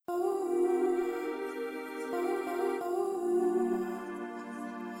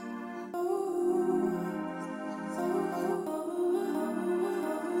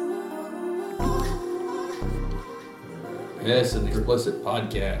Yes, an explicit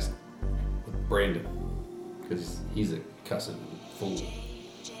podcast with Brandon. Because he's a cussing fool.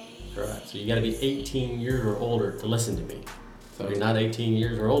 That's right. So you got to be 18 years or older to listen to me. So if you're not 18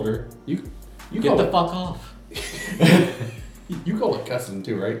 years or older, You get the fuck off. You call it cussing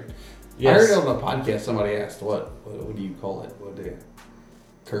too, right? Yes. I heard on a podcast somebody asked, what do you call it? What do you,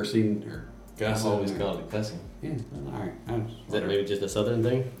 cursing or I've cussing? always called it cussing. Yeah, all right. Is that maybe just a southern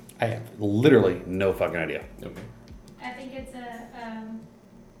thing? I have literally no fucking idea. Okay. I think it's a,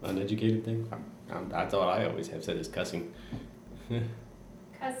 Uneducated thing? I thought I always have said it's cussing.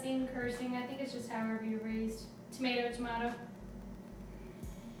 cussing, cursing. I think it's just however you're raised. Tomato, tomato.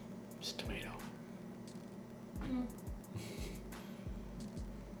 Just tomato. Mm.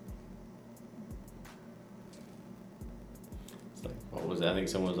 It's like, what was it? I think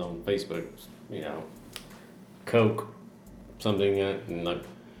someone was on Facebook, Coke, something, and like,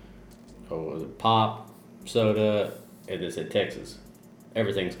 what was it? Pop, soda, and it said Texas.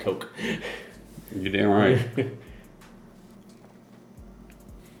 Everything's Coke. You're damn right.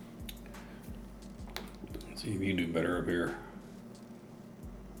 Let's see if you do better up here.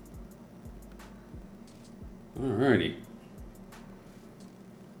 Alrighty.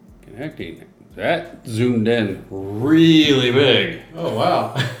 Connecting. That zoomed in really big. Oh,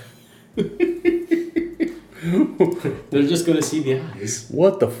 wow. They're just going to see the eyes.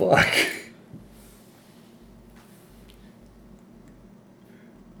 What the fuck?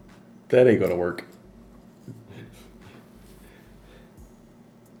 That ain't gonna work.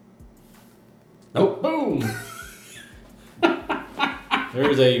 Nope. Boom.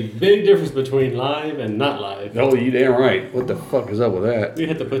 There's a big difference between live and not live. Oh, you damn right. What the fuck is up with that? We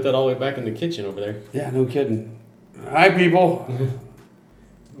had to put that all the way back in the kitchen over there. Yeah, no kidding. Hi, people.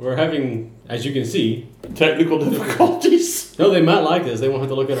 We're having, as you can see, Technical difficulties. no, they might like this. They won't have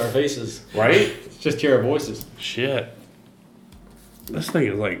to look at our faces. Right? Just hear our voices. Shit. This thing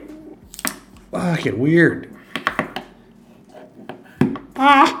is like fucking weird.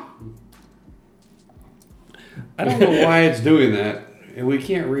 Ah! I don't know why it's doing that. And we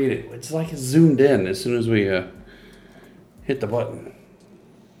can't read it. It's like it's zoomed in as soon as we hit the button.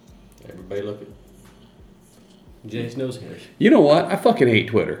 Everybody look at Jay's nose hairs. You know what? I fucking hate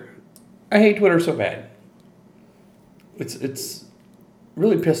Twitter. I hate Twitter so bad. It's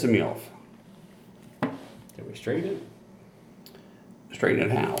really pissing me off. Can we straighten it? Straighten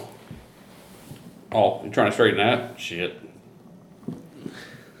it how? Oh, you're trying to straighten that? Shit.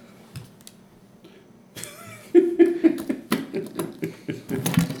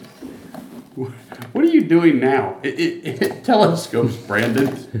 What are you doing now? It telescopes,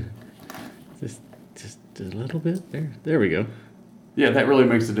 Brandon. Just a little bit. There we go. Yeah, that really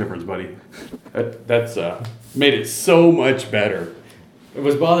makes a difference, buddy. That's made it so much better. It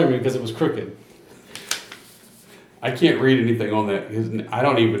was bothering me because it was crooked. I can't read anything on that because I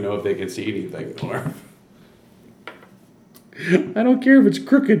don't even know if they can see anything. I don't care if it's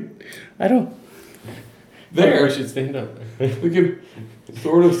crooked. I don't. There. We should stand up. We can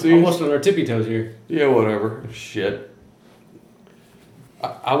sort of see. Almost on our tippy toes here. Yeah, whatever. Shit.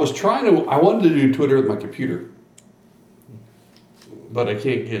 I wanted to do Twitter with my computer. But I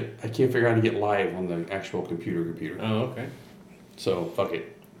can't figure out how to get live on the actual computer. Oh, okay. So, fuck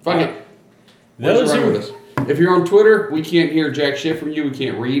it. Fuck it. Those What's wrong who- with us? If you're on Twitter, we can't hear jack shit from you. We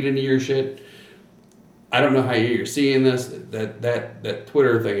can't read any of your shit. I don't know how you're seeing this. That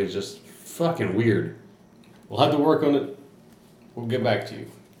Twitter thing is just fucking weird. We'll have to work on it. We'll get back to you.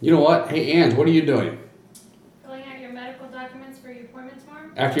 You know what? Hey, Ange, what are you doing? Filling out your medical documents for your appointment tomorrow.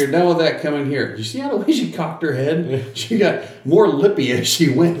 After you're done with that, come in here. You see how the way she cocked her head? She got more lippy as she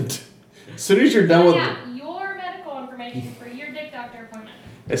went. As soon as you're done with Yeah, your medical information for your dick doctor appointment.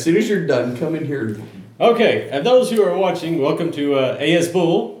 As soon as you're done, come in here. Okay, and those who are watching, welcome to AS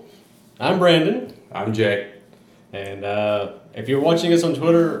Bull. I'm Brandon. I'm Jay. And if you're watching us on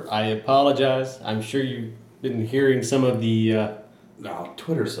Twitter, I apologize. I'm sure you've been hearing some of the No,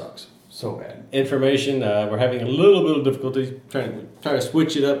 Twitter sucks so bad. information. We're having a little bit of difficulty trying to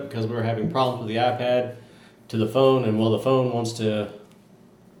switch it up because we're having problems with the iPad to the phone, and while the phone wants to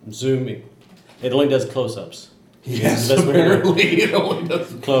zoom, it only does close-ups. Yes, That's what we're- apparently it only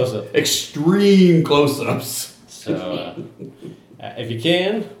does Close-up. extreme close-ups. So if you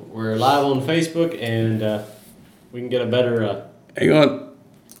can, we're live on Facebook, and we can get a better... Hang on.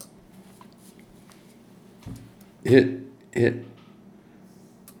 Hit. Is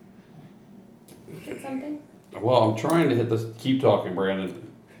it something? Well, I'm trying to hit this. Keep talking,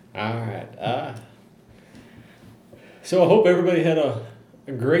 Brandon. All right. So I hope everybody had a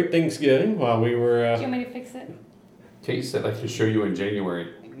great Thanksgiving while we were... Do you want me to fix it? Kate said I can show you in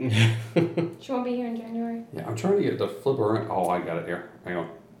January. She won't be here in January. Yeah, I'm trying to get the flip around. Oh, I got it here. Hang on.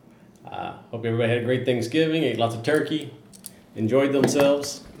 Hope everybody had a great Thanksgiving, ate lots of turkey, enjoyed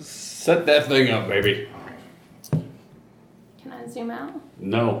themselves. Set that thing up, baby. Can I zoom out?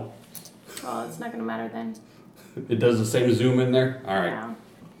 No. Well, it's not gonna matter then. It does the same zoom in there? All right. No.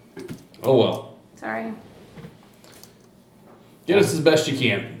 Oh, well. Sorry. Get us as best you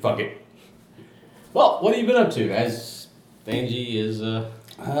can. Fuck it. Well, what have you been up to? As Angie is,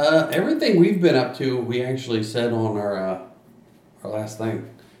 Everything we've been up to, we actually said on our last thing.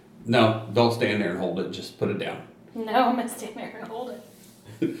 No, don't stand there and hold it. Just put it down. No, I'm gonna stand there and hold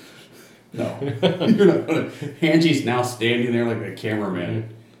it. No. You're not gonna. Angie's now standing there like a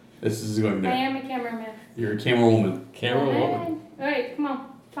cameraman. This is going to. I am a cameraman. You're a camera woman. camera woman. Alright, come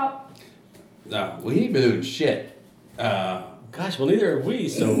on. Talk. No, we ain't been doing shit. Gosh, well, neither have we,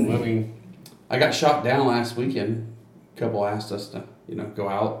 so, I mean, I got shot down last weekend. A couple asked us to, go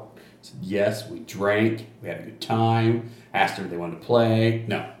out. I said yes. We drank. We had a good time. Asked them if they wanted to play.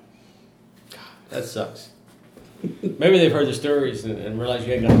 No. that sucks. Maybe they've heard the stories and realized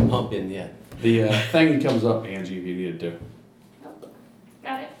you ain't got the pump in yet. The thing comes up, Angie, if you need it to.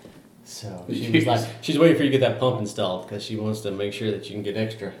 Got it. So she was like, she's waiting for you to get that pump installed because she wants to make sure that you can get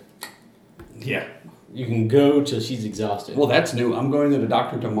extra. Yeah. You can go till she's exhausted. Well, that's new. I'm going to the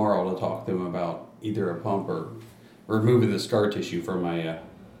doctor tomorrow to talk to him about either a pump or removing the scar tissue from my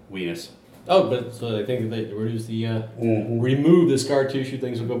weenus. Oh, but so I think if they reduce the Mm-hmm. remove the scar tissue,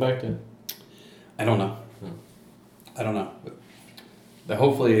 things will go back to. I don't know. Oh. I don't know. But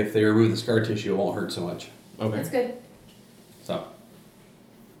hopefully, if they remove the scar tissue, it won't hurt so much. Okay. It's good. So,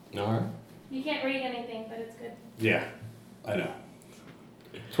 All right. You can't read anything, but it's good. yeah, I know.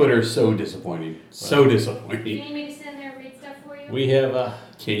 Twitter's so disappointing. So Do you disappointing. need me to sit in there and read stuff for you? We have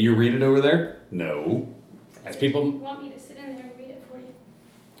Can you read it over there? No. as You people want me to sit in there and read it for you?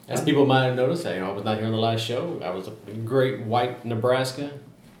 as people might have noticed, I was not here on the last show. I was up in Great White, Nebraska.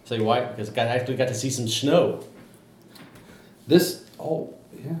 Say white because I actually got to see some snow. This. Oh,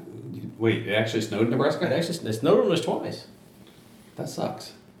 yeah. Wait, it actually snowed in It Nebraska? actually it snowed almost twice. That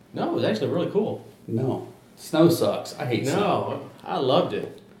sucks. No, it was actually really cool. No. Snow sucks. I hate snow. No, I loved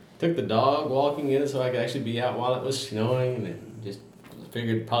it. Took the dog walking in so I could actually be out while it was snowing, and it just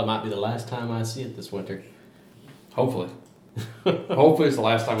figured it probably might be the last time I see it this winter. Hopefully. Hopefully, it's the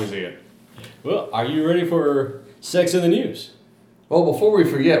last time we see it. Well, are you ready for Sex in the News? Well, before we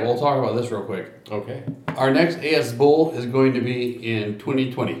forget, we'll talk about this real quick. Okay. Our next AS Bowl is going to be in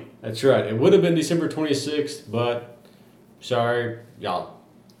 2020. That's right. It would have been December 26th, but sorry, y'all.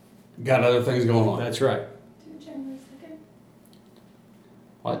 Got other things going on. That's right. Do January 2nd.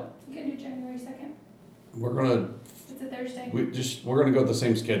 What? You can do January 2nd. We're gonna It's a Thursday. we're gonna go with the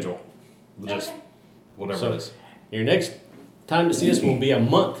same schedule. We'll just Okay. whatever So- it is. Your next time to see us will be a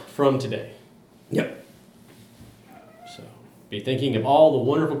month from today. Yep. So be thinking of all the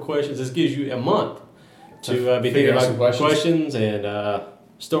wonderful questions. This gives you a month to be thinking Figure out about some questions. questions and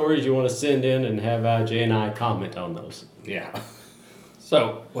stories you want to send in and have Jay and I comment on those. Yeah.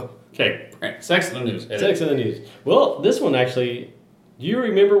 So okay, Sex in the News. Sex in the News. Well, this one actually, do you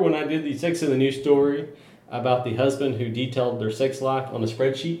remember when I did the Sex in the News story about the husband who detailed their sex life on a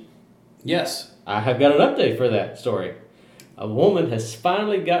spreadsheet? Yes. I have got an update for that story. A woman has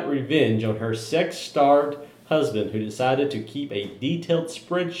finally got revenge on her sex-starved husband who decided to keep a detailed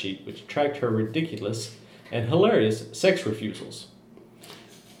spreadsheet which tracked her ridiculous and hilarious sex refusals.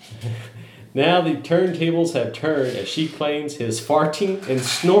 Now the turntables have turned as she claims his farting and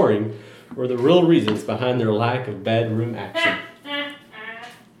snoring were the real reasons behind their lack of bedroom action.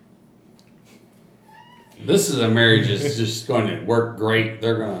 This is a marriage is just going to work great.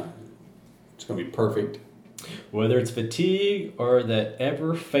 It's gonna be perfect. Whether it's fatigue or that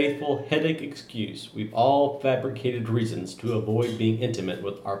ever faithful headache excuse, we've all fabricated reasons to avoid being intimate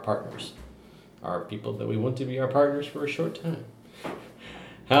with our partners, our people that we want to be our partners for a short time.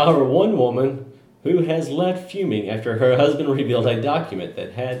 However, one woman who has left fuming after her husband revealed a document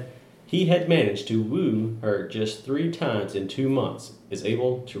that he had managed to woo her just 3 times in 2 months is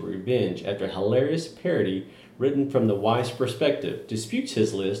able to revenge after a hilarious parody written from the wife's perspective disputes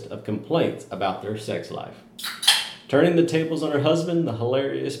his list of complaints about their sex life. Turning the tables on her husband, the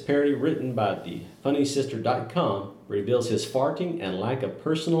hilarious parody written by the funnysister.com reveals his farting and lack of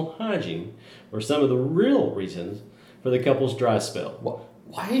personal hygiene were some of the real reasons for the couple's dry spell.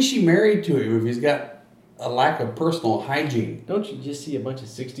 Why is she married to him if he's got a lack of personal hygiene? Don't you just see a bunch of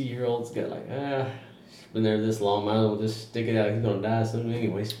 60-year-olds got like, been there this long, might as well just stick it out, he's gonna die soon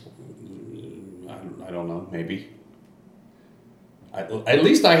anyways. I don't know, maybe. At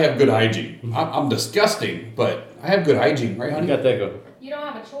least I have good hygiene. I'm disgusting, but I have good hygiene, right, I honey? got that going. You don't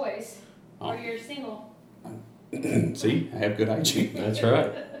have a choice. Oh. Or you're single. See, I have good hygiene. That's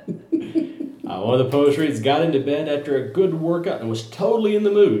right. One of the poetries got into bed after a good workout and was totally in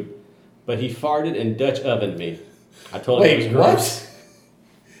the mood, but he farted and Dutch ovened me. I told him it was Wait, gross.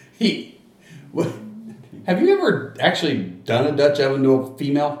 what? Have you ever actually done a Dutch oven to a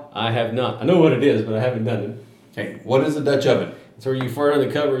female? I have not. I know what it is, but I haven't done it. Okay, what is a Dutch oven? It's where you fart on the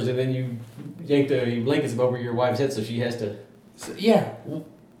covers and then you yank the blankets over your wife's head so she has to. Yeah.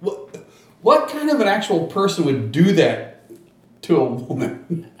 What kind of an actual person would do that to a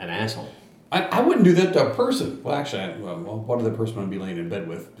woman? An asshole. I wouldn't do that to a person. Well, actually, what other person would I be laying in bed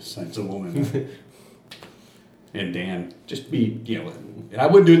with besides a woman? And Dan. Just be, I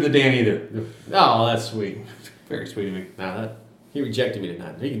wouldn't do it to Dan either. Oh, that's sweet. Very sweet of me. Now that he rejected me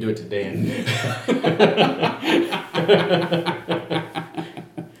tonight. He can do it to Dan.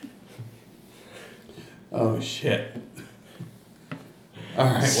 Oh, shit. All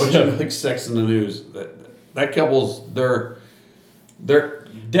right, what's your like sex in the news? That couple's, they're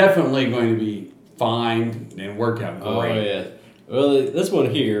definitely going to be fine and work out great. Oh, yeah. Well, this one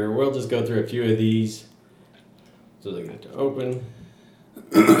here, we'll just go through a few of these. So they're going to open.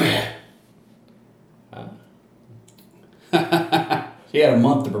 He had a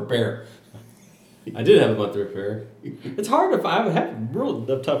month to prepare. I did have a month to prepare. It's hard to find. I have a real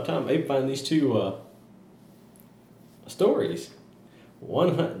tough time. I find these two stories.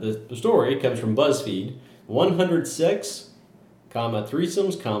 The story comes from BuzzFeed. 100 sex,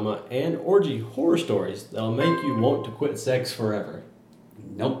 threesomes, and orgy horror stories that'll make you want to quit sex forever.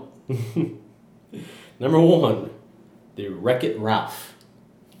 Nope. Number 1, the Wreck-It Ralph.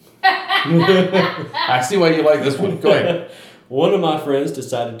 I see why you like this one. Go ahead. One of my friends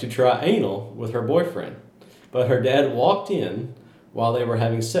decided to try anal with her boyfriend, but her dad walked in while they were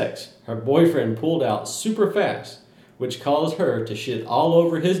having sex. Her boyfriend pulled out super fast, which caused her to shit all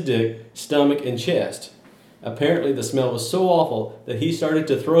over his dick, stomach, and chest. Apparently the smell was so awful that he started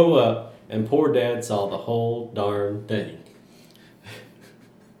to throw up, and poor dad saw the whole darn thing.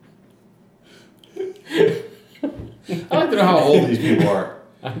 I'd like to know how old these people are.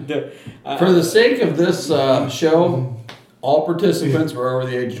 For the sake of this show, all participants were over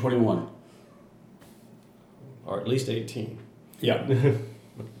the age of 21. Or at least 18. Yeah.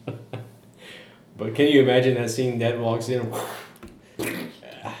 But can you imagine that scene? Dad walks in.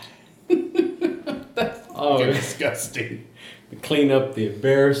 Oh, Disgusting. to clean up the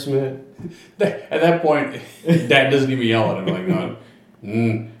embarrassment. At that point, Dad doesn't even yell at him.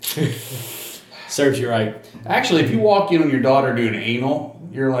 Like, Serves you right. Actually, if you walk in on your daughter doing anal,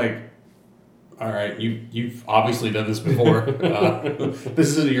 you're like, all right, you've obviously done this before. This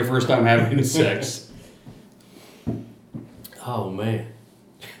isn't your first time having sex. Oh, man.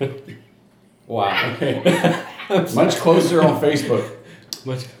 Wow. Much closer on Facebook.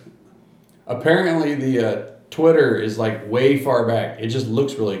 Much. Apparently, the Twitter is like way far back. It just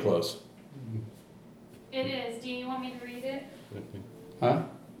looks really close. It is. Do you want me to read it? Huh?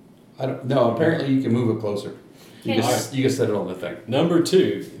 I don't. No. Apparently, you can move it closer. You Okay. can set it on the thing. Number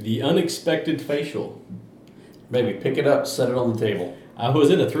 2, the unexpected facial. Maybe pick it up, set it on the table. I was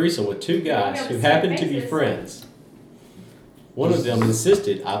in a threesome with 2 guys who happened to be friends. One of them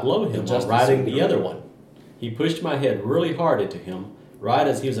insisted I blow him while riding the other one. He pushed my head really hard into him, right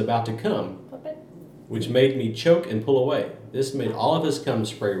as he was about to come, Flip it. which made me choke and pull away. This made all of his cum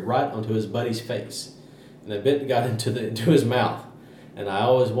spray right onto his buddy's face, and a bit got into his mouth. And I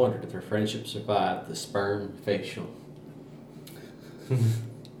always wondered if their friendship survived the sperm facial.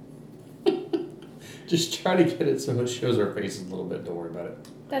 Just try to get it so it shows our faces a little bit. Don't worry about it.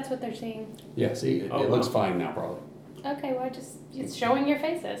 That's what they're seeing. Yeah, see, it Oh, looks wow. fine now, probably. Okay, well, it's showing your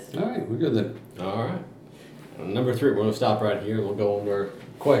faces. All right, we're good then. All right. Number 3, we're going to stop right here and we'll go on to our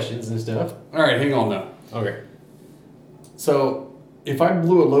questions and stuff. All right, hang on now. Okay. So, if I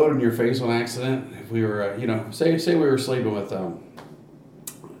blew a load in your face on accident, if we were, say we were sleeping with,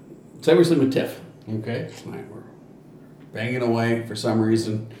 say we were sleeping with Tiff. Okay. Right, we're banging away for some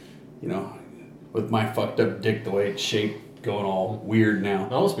reason, with my fucked up dick the way it's shaped, going all weird now.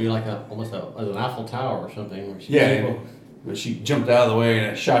 It'd almost be like almost an Eiffel Tower or something. Where she Yeah, but she jumped out of the way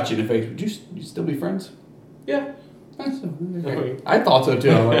and I shot you in the face. Would you still be friends? Yeah. Okay. I thought so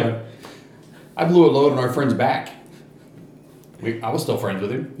too. I blew a load on our friend's back. I was still friends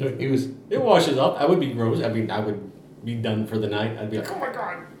with him. He was. It washes up. I would be gross. I mean, I would be done for the night. I'd be like, oh my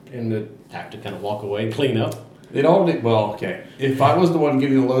God. And then have to kind of walk away and clean up. It all okay. If I was the one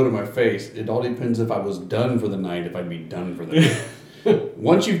getting a load in my face, it all depends if I was done for the night. If I'd be done for the night.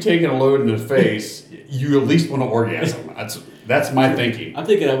 once you've taken a load in the face, you at least want to orgasm. That's my thinking. I'm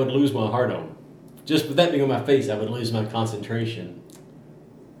thinking I would lose my heart on. Just with that being on my face, I would lose my concentration.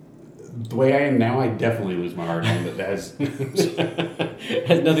 The way I am now, I definitely lose my heart on, but that's It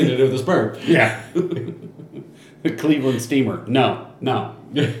has nothing to do with the sperm. yeah. Cleveland steamer. No. No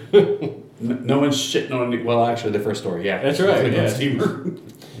one's shitting on any. Well, actually, the first story, yeah. That's right, Cleveland yeah. steamer.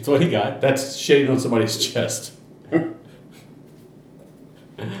 That's what he got. That's shitting on somebody's chest.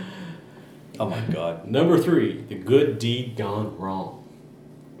 Oh my God. Number 3, the good deed gone wrong.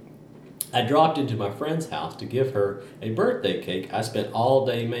 I dropped into my friend's house to give her a birthday cake I spent all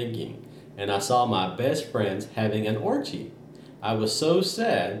day making, and I saw my best friends having an orgy. I was so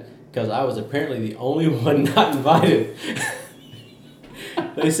sad because I was apparently the only one not invited.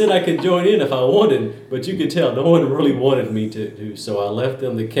 They said I could join in if I wanted, but you could tell no one really wanted me to, so I left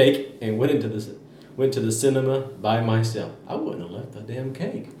them the cake and went to the cinema by myself. I wouldn't have left the damn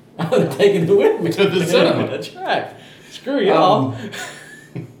cake. I would have taken it with me To the cinema. That's right. Screw y'all.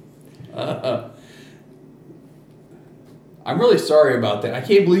 I'm really sorry about that. I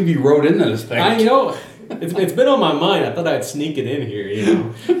can't believe you wrote into this thing. I know. It's been on my mind. I thought I'd sneak it in here, you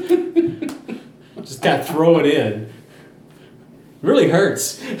know. Just kind of throw it in. It really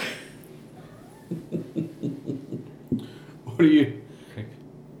hurts. What do you?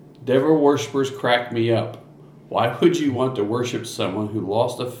 Devil worshippers crack me up. Why would you want to worship someone who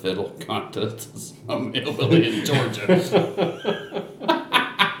lost a fiddle contest to some hillbilly in Georgia?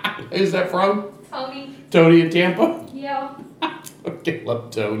 Who's that from? Tony. Tony in Tampa? Yeah. Okay, love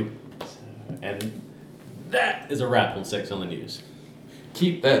Tony. And that is a wrap on Sex on the News.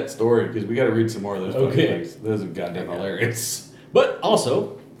 Keep that story because we got to read some more of those. Okay. Things. Those are goddamn hilarious. But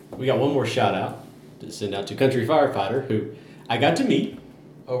also, we got one more shout out to send out to Country Firefighter, who I got to meet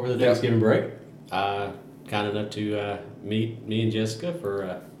over the Thanksgiving break. Kind enough to meet me and Jessica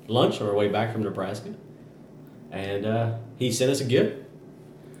for lunch on our way back from Nebraska. And he sent us a gift.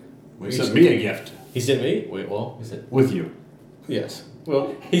 He sent me a gift. He sent me? He sent... With you. Yes.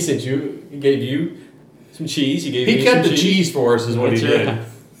 Well, he gave you some cheese. He He cut the cheese for us is what he That's did. right.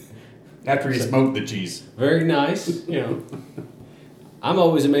 After he smoked the cheese. Very nice, you know. I'm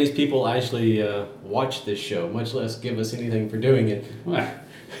always amazed people actually watch this show, much less give us anything for doing it.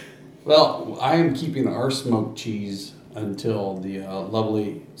 Well, I am keeping our smoked cheese until the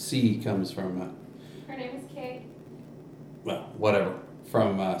lovely C comes from, Her name is Kate. whatever,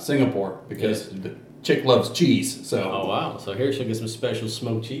 from Singapore because the chick loves cheese. So Oh, wow. So here she'll get some special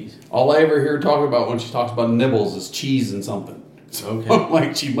smoked cheese. all I ever hear her talk about when she talks about nibbles is cheese and something. So Okay. I'm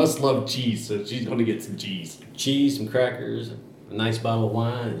like, she must love cheese, so she's going to get some cheese. Cheese, some crackers, a nice bottle of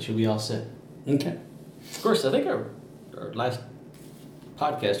wine, and she'll be all set. Okay. Of course, I think our last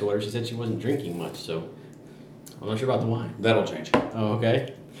podcast or whatever, she said she wasn't drinking much, so I'm not sure about the wine. That'll change. Oh,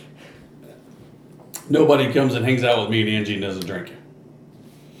 okay. Nobody comes and hangs out with me and Angie and doesn't drink.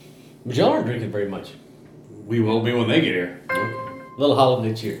 But y'all aren't drinking very much. We will be when they get here. A little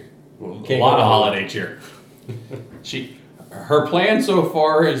holiday cheer. A Can't lot go of wrong. holiday cheer. Her plan so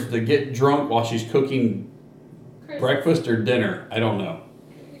far is to get drunk while she's cooking breakfast or dinner. I don't know.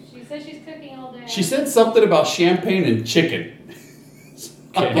 She says she's cooking all day. She said something about champagne and chicken.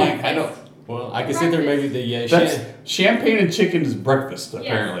 I'm Okay. like, I don't. Well, I can sit there maybe the That's champagne and chicken is breakfast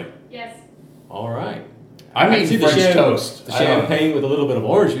apparently. Yes. All right. I mean see French toast. The I don't- champagne with a little bit of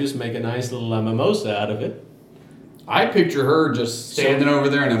orange juice, make a nice little mimosa out of it. I picture her just standing over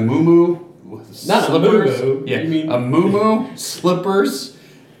there in a muumuu with Not a slippers. muumuu, Yeah, you mean- a muumuu, slippers,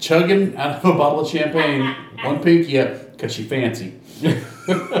 chugging out of a bottle of champagne, one pinky up because she fancy.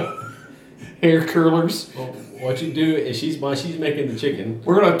 Hair curlers. Well, what you do is while she's making the chicken,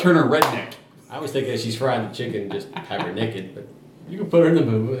 We're gonna turn her redneck. I was thinking as she's frying the chicken, just have her naked, but you can put her in the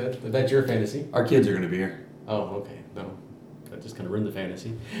moo. That's your fantasy. Our kids are gonna be here. Oh, okay. No, that just kind of ruined the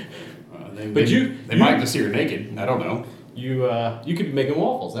fantasy. They you- might just see her naked. I don't know. You could be making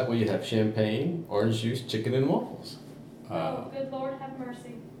waffles. That way you have champagne, orange juice, chicken, and waffles. Oh, good Lord, have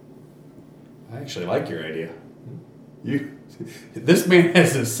mercy. I actually like your idea. This man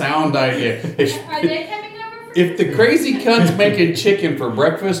has a sound idea. Are they coming over for If the crazy cunt's making chicken for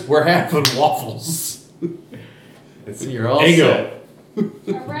breakfast, we're having waffles. And see, you're all There you go.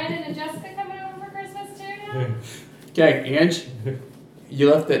 set. Are Brandon and Jessica coming over for Christmas too now? Okay, Ange, you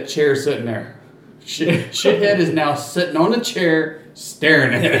left that chair sitting there. Shithead is now sitting on a chair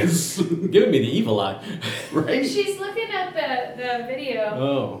staring at us. Giving me the evil eye. Right? She's looking at the video.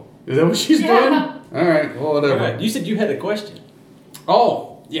 Oh. Is that what she's Yeah. doing? All right, well, All whatever. right. You said you had a question.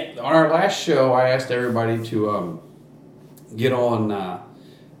 Oh, yeah. On our last show, I asked everybody to get on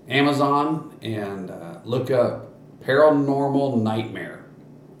Amazon and look up Paranormal Nightmare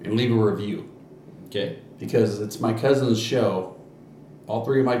and leave a review. Okay. Because it's my cousin's show. All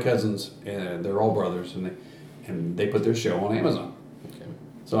three of my cousins, and they're all brothers, and they put their show on Amazon. Okay.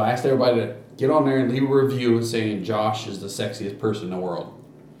 So I asked everybody to get on there and leave a review saying Josh is the sexiest person in the world.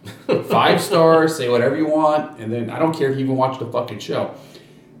 5 stars, say whatever you want, and then I don't care if you even watch the fucking show.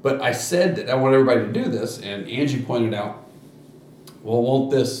 But I said that I want everybody to do this, and Angie pointed out, well,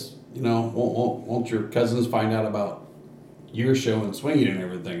 won't won't your cousins find out about your show and swinging and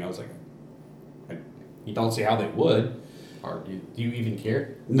everything? I was like, I don't see how they would. Or do you even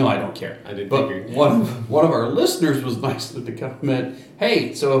care? No, I don't care. I didn't But figure. one of our listeners was nice enough to comment,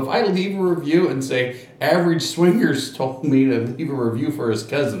 hey, so if I leave a review and say, Average Swingers told me to leave a review for his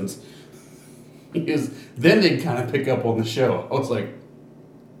cousins, because then they'd kind of pick up on the show. I was like,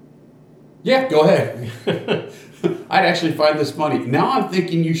 yeah, go ahead. I'd actually find this funny. Now I'm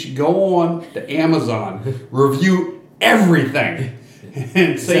thinking you should go on to Amazon, review everything,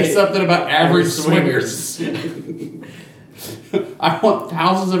 and say something about Average Swingers. I want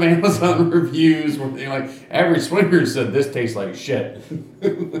thousands of Amazon reviews where they're like, Average Swingers said this tastes like shit.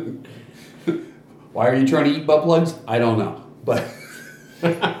 Why are you trying to eat butt plugs? I don't know. But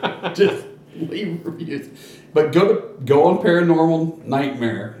just leave reviews. But go on Paranormal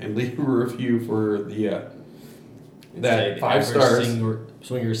Nightmare and leave a review for that 5 stars.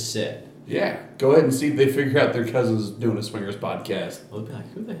 Swingers said. Yeah, go ahead and see if they figure out their cousin's doing a Swingers podcast. They'll be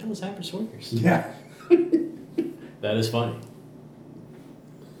like, who the hell is Average Swingers? Yeah. That is funny.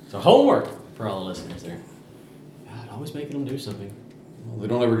 So homework for all the listeners there. God, always making them do something. Well, they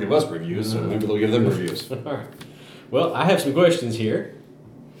don't ever give us reviews, so maybe they'll give them reviews. All right. Well, I have some questions here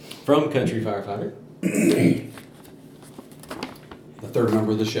from Country Firefighter. The third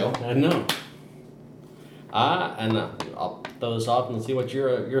member of the show. I know. I'll throw this off and see what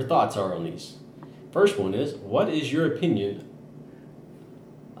your thoughts are on these. First one is, what is your opinion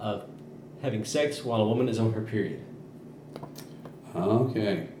of having sex while a woman is on her period?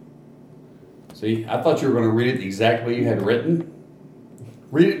 Okay. See, I thought you were going to read it the exact way you had written.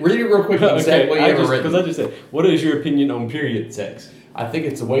 Read it real quick the exact way you had written. Because I just said, what is your opinion on period sex? I think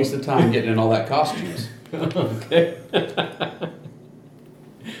it's a waste of time getting in all that costumes. Okay.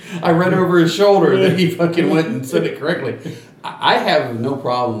 I read over his shoulder and then he fucking went and said it correctly. I have no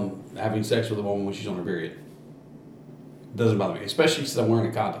problem having sex with a woman when she's on her period. It doesn't bother me, especially since I'm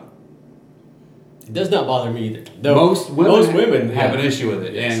wearing a condom. It does not bother me either. Most women have yeah. an issue with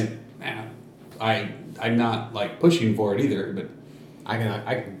it, Yes. and I'm not like pushing for it either. But I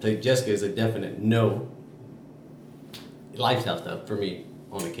can take Jessica as a definite no. Lifestyle stuff for me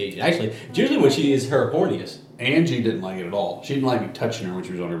on occasion. Actually, it's usually when she is her horniest. Angie didn't like it at all. She didn't like me touching her when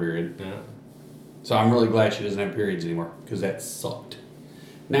she was on her period. Yeah. So I'm really glad she doesn't have periods anymore because that sucked.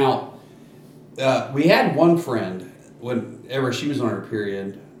 Now, we had one friend, whenever she was on her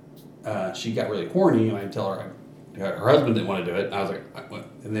period, she got really horny, and I'd tell her her husband didn't want to do it. And I was like,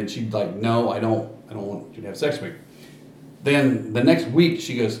 and then she'd like, no, I don't want you to have sex with me. Then the next week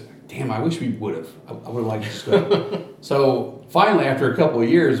she goes, damn, I wish we would have. I would have liked to just go. So finally, after a couple of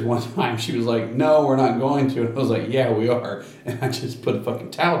years, one time she was like, no, we're not going to. And I was like, yeah, we are. And I just put a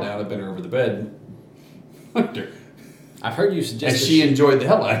fucking towel down and bent her over the bed. I've heard you suggest. And she enjoyed the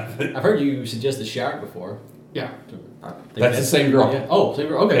hell out of it. I've heard you suggest the shower before. Yeah. I think That's the same girl. Yeah. Oh, same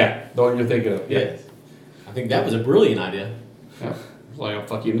girl. Okay. Yeah, the one you're thinking of. Yeah. Yes. I think that was a brilliant idea. Yeah. It's like, I'll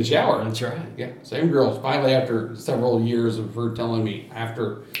fuck you in the shower. That's right. Yeah, same girl. Finally, after several years of her telling me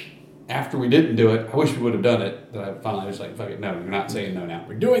after we didn't do it, I wish we would have done it, that I finally was like, fuck it, no, you're not saying no now.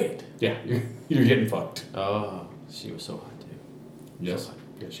 We're doing it. Yeah, you're getting fucked. Oh, she was so hot too. Yes. So hot.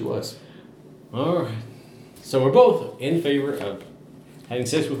 Yeah, she was. All right. So we're both in favor of having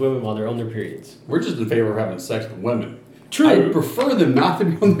sex with women while they're on their periods. We're just in favor of having sex with women. True. I prefer them not to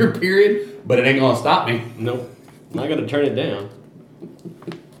be on their period, but it ain't gonna stop me. Nope. Not gonna turn it down.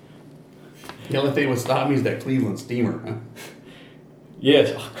 The only thing that would stop me is that Cleveland steamer. Huh?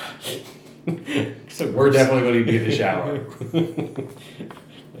 Yes. So We're definitely going to get in the shower.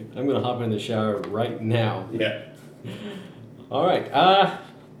 I'm gonna hop in the shower right now. Yeah. All right.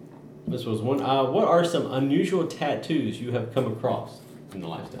 This was one. What are some unusual tattoos you have come across in the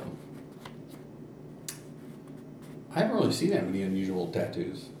lifestyle? I haven't really seen that many unusual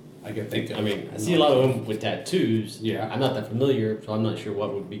tattoos. I can think of. I mean, I see a lot of them with tattoos. Yeah. I'm not that familiar, so I'm not sure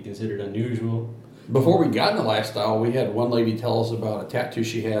what would be considered unusual. Before we got in the lifestyle, we had one lady tell us about a tattoo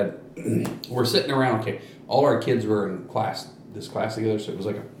she had. We're sitting around, okay, all our kids were in this class together, so it was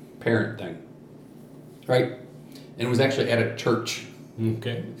like a parent thing, right? And it was actually at a church.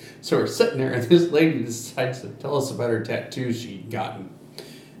 Okay. So we're sitting there, and this lady decides to tell us about her tattoos she'd gotten.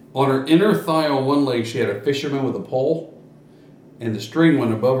 On her inner thigh on one leg, she had a fisherman with a pole, and the string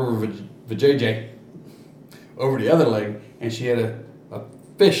went above her vajayjay over the other leg, and she had a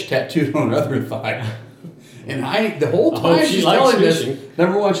fish tattooed on her other thigh. And the whole time she's telling this,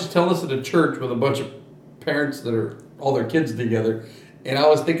 number one, she's telling us at a church with a bunch of parents that are all their kids together. And I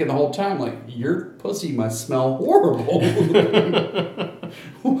was thinking the whole time, like, your pussy must smell horrible.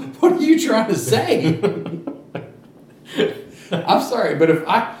 What are you trying to say? I'm sorry, but if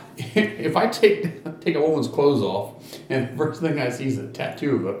I take a woman's clothes off and the first thing I see is a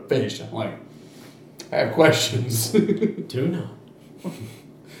tattoo of a fish, I'm like, I have questions. Tuna.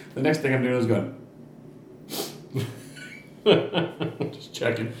 The next thing I'm doing is going, just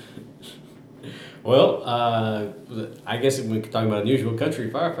checking. Well, I guess if we're talking about unusual, country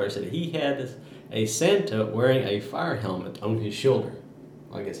firefighter said he had a Santa wearing a fire helmet on his shoulder.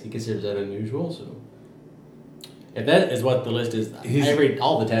 I guess he considers that unusual. So, if that is what the list is,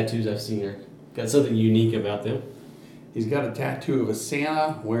 all the tattoos I've seen are got something unique about them. He's got a tattoo of a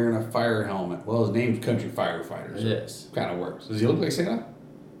Santa wearing a fire helmet. Well, his name's Country Firefighters. Yes, kind of works. Does he look like Santa?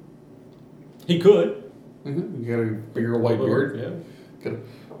 He could. Mm-hmm. You got a bigger white beard. Yeah. Could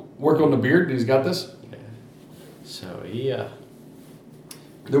work on the beard. He's got this. Yeah. So yeah.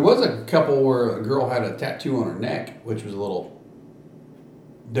 There was a couple where a girl had a tattoo on her neck, which was a little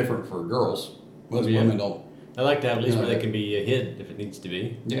different for girls. Most women don't. I like to have at least where they can be hid if it needs to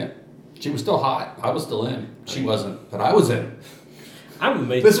be. Yeah. She was still hot. I was still in. She wasn't, but I was in. I'm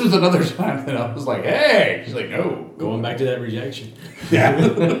amazed. This was another time that I was like, hey. She's like, no. Going back to that rejection.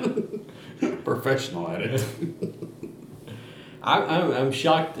 Yeah. Professional at it. I'm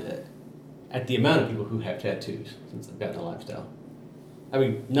shocked at the amount of people who have tattoos since they've gotten a lifestyle. I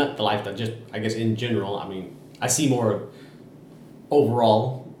mean, not the lifestyle, just I guess in general. I mean, I see more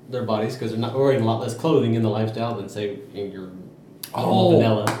overall their bodies because they're not wearing a lot less clothing in the lifestyle than say in your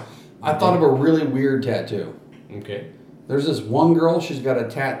vanilla. I thought of a really weird tattoo. Okay. There's this one girl. She's got a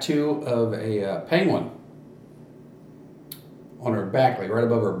tattoo of a penguin on her back, like right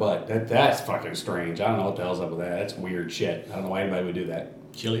above her butt. That's fucking strange. I don't know what the hell's up with that. That's weird shit. I don't know why anybody would do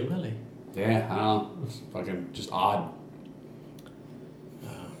that. Chilly Willy. Yeah, I don't know. It's fucking just odd.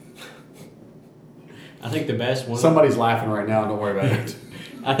 I think the best one. Somebody's laughing right now. Don't worry about it.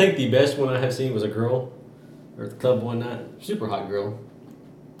 I think the best one I have seen was a girl, or at the club one night. Super hot girl.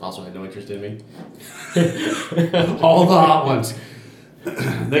 Also had no interest in me. All the hot ones.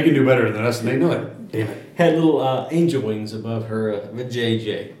 They can do better than us, and they know it. Damn it. Had little angel wings above her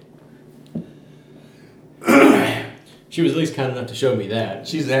JJ. She was at least kind enough to show me that.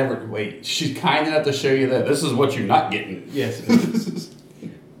 She's kind enough to show you that. This is what you're not getting. Yes.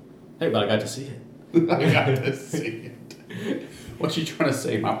 Hey, but I got to see it. I got to see it. What's she trying to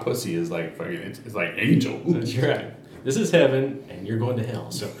say? My pussy is like fucking. It's like angel. That's right. This is heaven, and you're going to hell.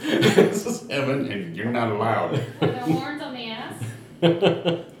 So this is heaven, and you're not allowed. Are there horns on the ass?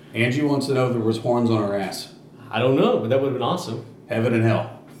 Angie wants to know if there was horns on her ass. I don't know, but that would have been awesome. Heaven and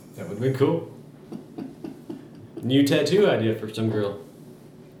hell. That would have been cool. New tattoo idea for some girl.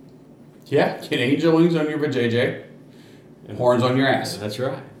 Yeah, get angel wings on your vajayjay and horns on your ass. That's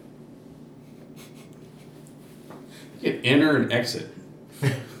right. Get enter and exit.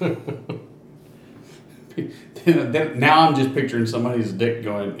 Now I'm just picturing somebody's dick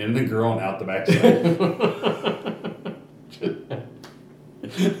going in the girl and out the backside.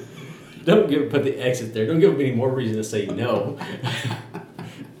 Don't put the exit there. Don't give them any more reason to say no.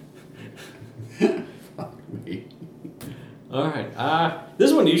 Fuck me. All right.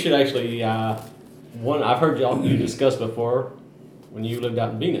 This one you should actually. One I've heard you discuss before when you lived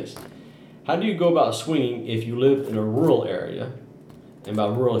out in Venus. How do you go about swinging if you live in a rural area? And by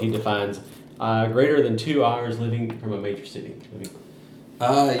rural, he defines greater than 2 hours living from a major city. You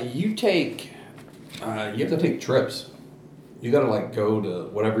have to take trips. You got to like go to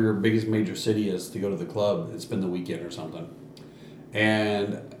whatever your biggest major city is to go to the club and spend the weekend or something.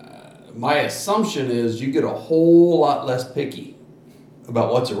 And my assumption is you get a whole lot less picky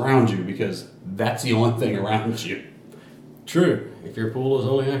about what's around you because that's the only thing around you. True. If your pool is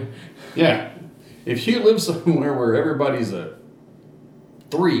only there. Yeah. If you live somewhere where everybody's a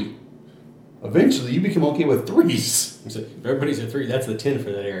 3, eventually you become okay with 3s. So if everybody's a 3, that's the 10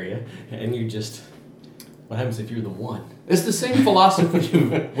 for that area. And you just... What happens if you're the 1? It's the same philosophy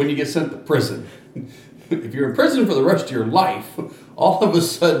when you get sent to prison. If you're in prison for the rest of your life, all of a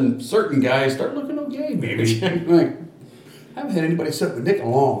sudden, certain guys start looking okay, maybe. Like, I haven't had anybody suck my dick in a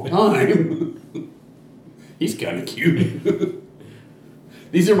long time. He's kind of cute.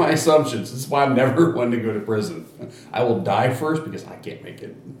 These are my assumptions. This is why I'm never one to go to prison. I will die first because I can't make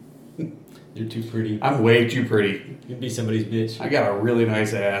it. You're too pretty. I'm way too pretty. You'd be somebody's bitch. I got a really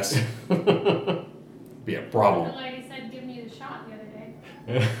nice ass. Be a The problem. lady said, give me the shot the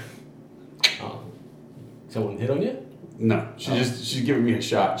other day. Oh. Someone hit on you? No, she's giving me a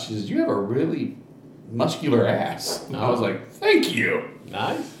shot. She says, "You have a really muscular ass." And I was like, "Thank you."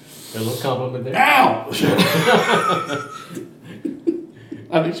 Nice. Got a little compliment there. Ow!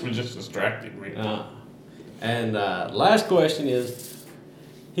 I think she was just distracting me. And last question is,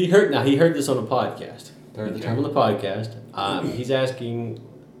 he heard this on a podcast. Heard the term on the podcast. He's asking,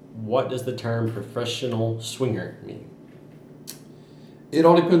 what does the term professional swinger mean? It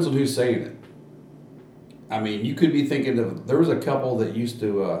all depends on who's saying it. I mean, you could be thinking of, there was a couple that used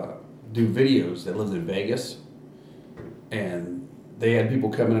to do videos that lived in Vegas, and they had people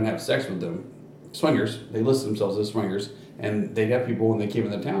come in and have sex with them. Swingers. They listed themselves as swingers, and they'd have people when they came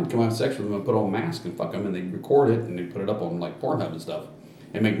into town come have sex with them and put on a mask and fuck them, and they'd record it and they'd put it up on like Pornhub and stuff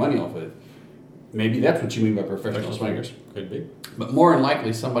and make money off of it. Maybe that's what you mean by professional swingers. Could be. But more than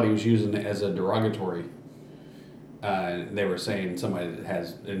likely, somebody was using it as a derogatory. They were saying somebody that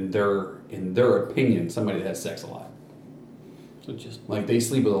has, in their opinion, somebody that has sex a lot. So just Like they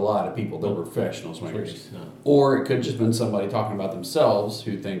sleep with a lot of people. They're professional swingers. no. Or it could have just been somebody talking about themselves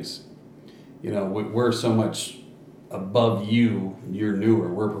who thinks, we're so much above you. You're newer.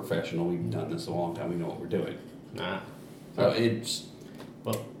 We're professional. We've done this a long time. We know what we're doing. Nah. So it's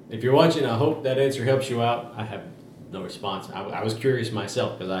Well, if you're watching, I hope that answer helps you out. I have no response. I was curious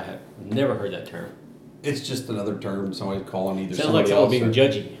myself because I had never heard that term. it's just another term somebody's calling either Sounds like somebody someone else. being or-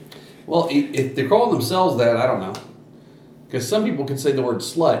 judgy. Well, if they're calling themselves that, I don't know. Because some people can say the word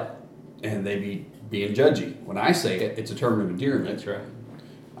slut and they be being judgy. When I say it, it's a term of endearment. That's right.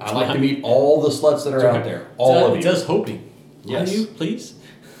 I like to meet all the sluts that are out there. All of you. It's us hoping. Yes. Will you, please?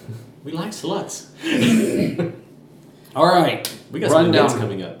 We like sluts. All right. We got some events Rundown.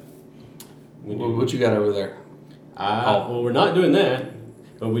 coming up. We do. What you got over there? Well, we're not doing that,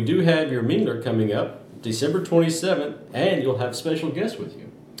 but we do have your Mingler coming up December 27th, and you'll have special guests with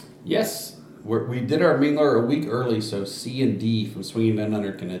you. Yes. We did our Mingler a week early, so C and D from Swinging Down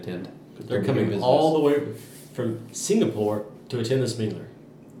Under can attend. They're coming all the way from Singapore to attend this Mingler.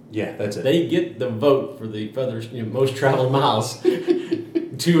 Yeah, that's it. They get the vote for the most traveled miles to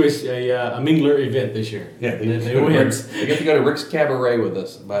a Mingler event this year. Yeah, they win. They get to go to Rick's Cabaret with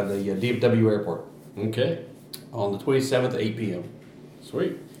us by the DFW airport Okay, on the 27th at 8 p.m.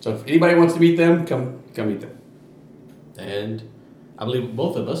 sweet. So if anybody wants to meet them, come meet them. And I believe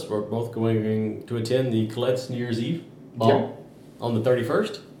both of us were both going to attend the Colette's New Year's Eve ball on the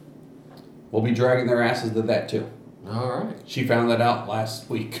 31st. We'll be dragging their asses to that too. All right. She found that out last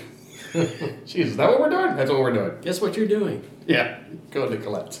week. She says, "Is that what we're doing?" That's what we're doing. Guess what you're doing? Yeah, go to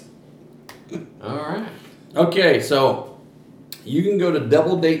Colette's. All right. Okay, so you can go to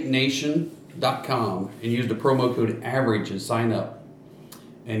DoubleDateNation.com and use the promo code AVERAGE and sign up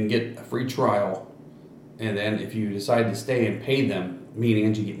and get a free trial. And then if you decide to stay and pay them, me and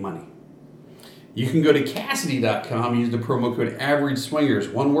Angie get money. You can go to Cassidy.com, use the promo code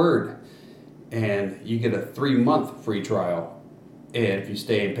AVERAGESWINGERS, one word, and you get a 3-month free trial. And if you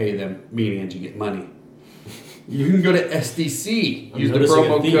stay and pay them, me and Angie get money. You can go to SDC, use the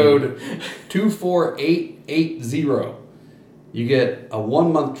promo code 24880. You get a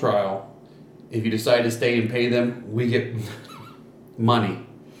 1-month trial. If you decide to stay and pay them, we get money.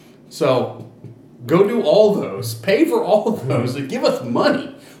 So go do all those, pay for all of those, and give us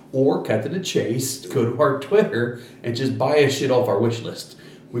money. Or cut to the chase, go to our Twitter, and just buy us shit off our wish list.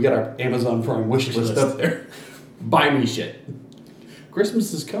 We got our Amazon Prime wish list up there. Buy me shit.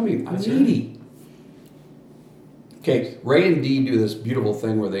 Christmas is coming. I'm needy. Okay, Ray and Dee do this beautiful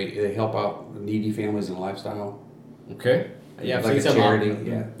thing where they help out needy families and lifestyle. Okay. Yeah, I've Like seen a some charity.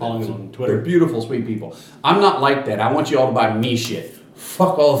 Yeah, following them on They're Twitter. beautiful, sweet people. I'm not like that. I want you all to buy me shit.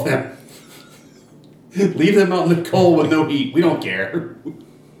 Fuck all of them. Leave them out in the cold with no heat. We don't care.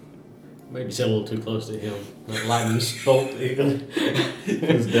 Maybe sit a little too close to him. That lightning bolt.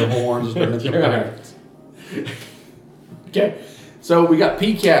 His devil horns are starting to You're come right. out. Okay, so we got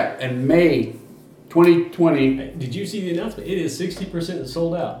PCAP in May 2020. Hey, did you see the announcement? It is 60%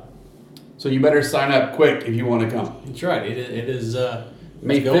 sold out. So you better sign up quick if you want to come. That's right. It is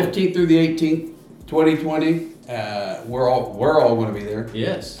May it's going. 15th through the 18th, 2020. We're all going to be there.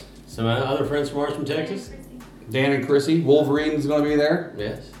 Yes. Some other friends from ours from Texas. Dan and Chrissy. Wolverine's going to be there.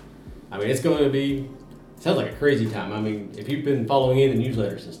 Yes. I mean, it's going to be. Sounds like a crazy time. I mean, if you've been following in the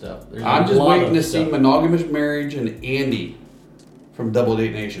newsletters and stuff, there's I'm a just lot waiting of to see stuff. Monogamous Marriage and Andy from Double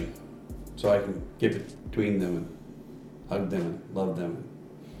Date Nation, so I can get between them and hug them and love them.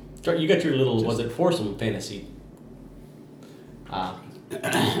 You got your little, was it foursome fantasy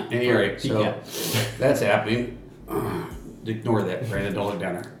Anyway, so PCAP. that's happening. Ignore that, Brandon. Don't look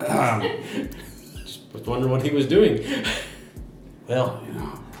down there. Just was wondering what he was doing. Well, you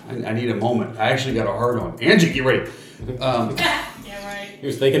know, I need a moment. I actually got a hard on. Angie, get ready. Yeah, right. He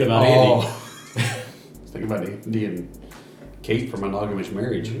was thinking about Andy. I was thinking about Andy and Kate from Monogamous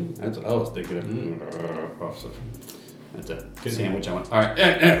Marriage. That's what I was thinking of. Awesome. That's a good sandwich I want. All right.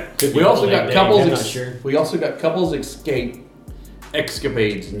 Could We be also leg got day, couples. I'm not sure. We also got couples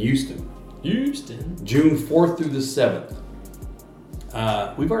escapades in Houston, Houston. June 4th through the 7th.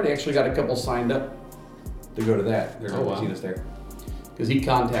 We've already actually got a couple signed up to go to that. They're Oh, wow. seen us there because he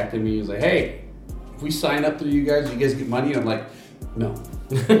contacted me. He was like, "Hey, if we sign up through you guys get money?" And I'm like, "No."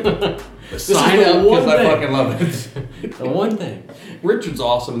 This is Sign the up one because I thing. fucking love it. The one thing. Richard's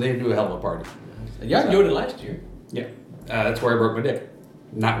awesome. They do a hell of a party. Y'all enjoyed it last year. Yeah, that's where I broke my dick.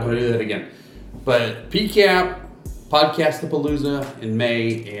 Not going to do that again. But PCAP, Podcastapalooza in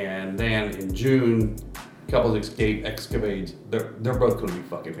May, and then in June, Couples Escape Excavades. They're both going to be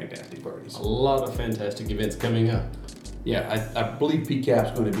fucking fantastic parties. A lot of fantastic events coming up. Yeah, I believe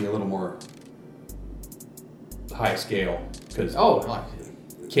PCAP's going to be a little more high scale because Oh,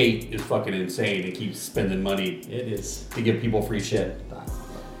 Kate is fucking insane and keeps spending money it is. to give people free shit.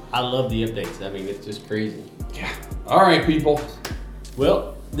 I love the updates. I mean, it's just crazy. Yeah. All right, people.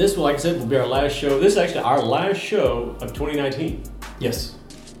 Well, this, like I said, will be our last show. This is actually our last show of 2019. Yes.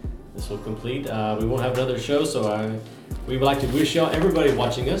 This will complete. We won't have another show, so we would like to wish y'all, everybody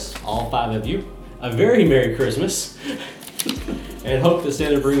watching us, all 5 of you, a very Merry Christmas. And hope that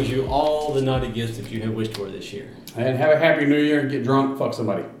Santa brings you all the naughty gifts that you have wished for this year. And have a happy new year and get drunk. Fuck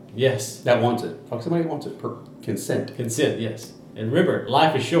somebody Yes. that wants it. Fuck somebody that wants it per consent. Consent, yes. And remember,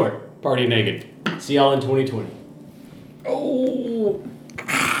 life is short. Party naked. See y'all in 2020. Oh.